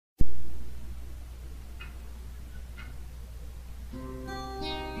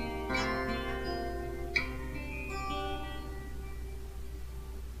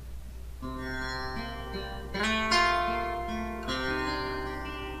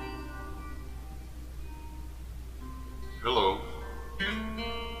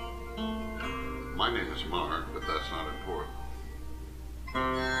mark, but that's not important.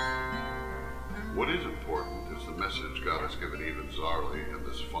 What is important is the message God has given even Zarley in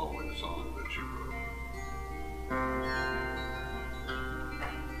this following song that you wrote.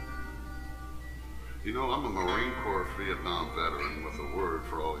 You know, I'm a Marine Corps Vietnam veteran with a word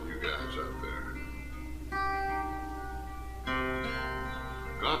for all you guys out there.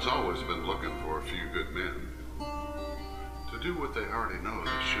 God's always been looking for a few good men to do what they already know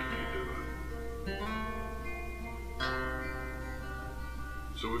they should be doing.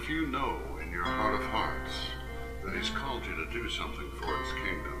 So if you know in your heart of hearts that He's called you to do something for His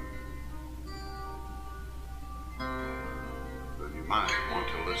kingdom, then you might want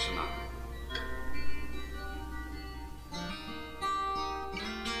to listen up.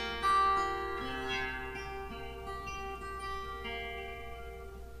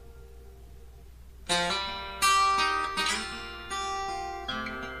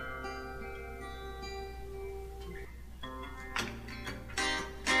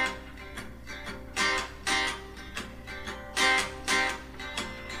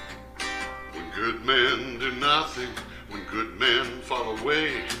 Good men do nothing, when good men fall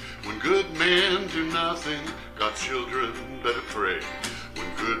away. When good men do nothing, God's children better pray. When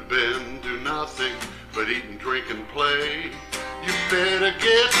good men do nothing but eat and drink and play, you better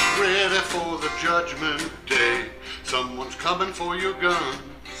get ready for the judgment day. Someone's coming for your gun,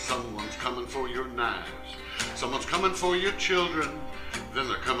 someone's coming for your knives, someone's coming for your children, then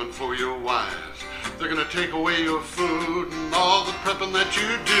they're coming for your wives. They're gonna take away your food and all the prepping that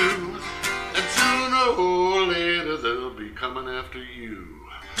you do. And sooner or later they'll be coming after you.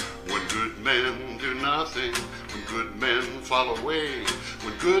 When good men do nothing, when good men fall away,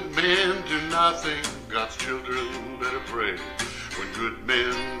 when good men do nothing, God's children better pray. When good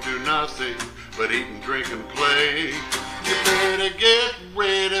men do nothing but eat and drink and play, you better get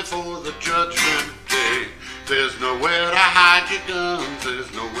ready for the judgment day. There's nowhere to hide your guns, there's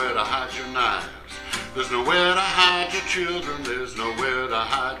nowhere to hide your knives, there's nowhere to hide your children, there's nowhere to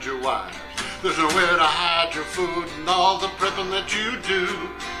hide your wives. There's nowhere to hide your food and all the prepping that you do.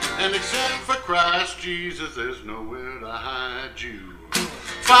 And except for Christ Jesus, there's nowhere to hide you.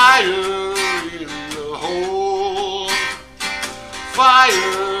 Fire in the hole, fire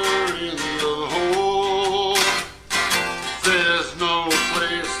in the hole. There's no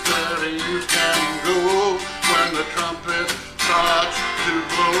place that you can go when the trumpet starts to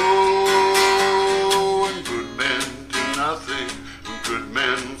blow. When good men do nothing, when good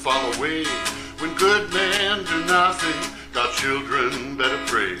men fall away, when good men do nothing, God's children better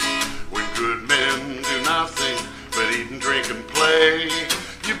pray. When good men do nothing but eat and drink and play,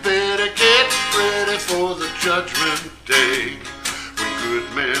 you better get ready for the judgment day. When good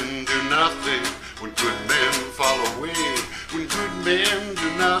men do nothing, when good men fall away, when good men do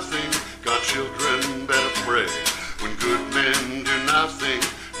nothing, God's children better pray. When good men do nothing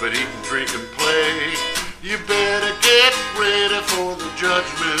but eat and drink and play, you better get ready for the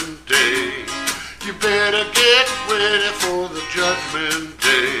judgment day. You better get ready for the judgment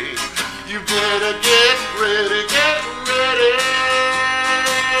day. You better get ready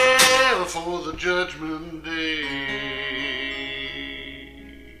for the judgment day.